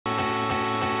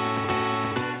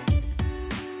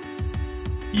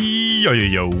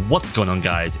Yo, what's going on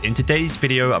guys? In today's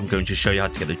video, I'm going to show you how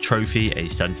to get the trophy, a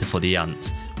center for the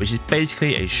ants, which is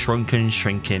basically a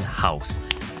shrinking house.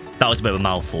 That was a bit of a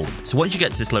mouthful. So once you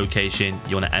get to this location,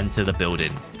 you want to enter the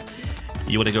building.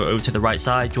 You want to go over to the right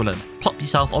side, you want to plop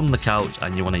yourself on the couch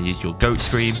and you want to use your goat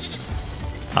scream.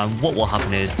 And what will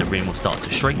happen is the room will start to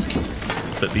shrink.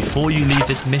 But before you leave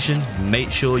this mission,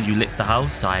 make sure you lick the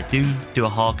house. So I do a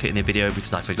hard cut in the video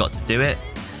because I forgot to do it.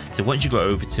 So once you go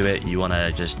over to it, you want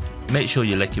to just make sure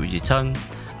you lick it with your tongue,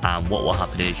 and what will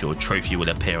happen is your trophy will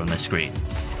appear on the screen.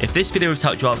 If this video has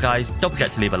helped you out guys, don't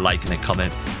forget to leave a like and a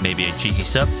comment, maybe a cheeky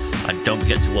sub, and don't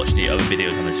forget to watch the other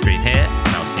videos on the screen here, and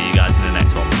I'll see you guys in the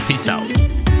next one. Peace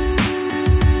out.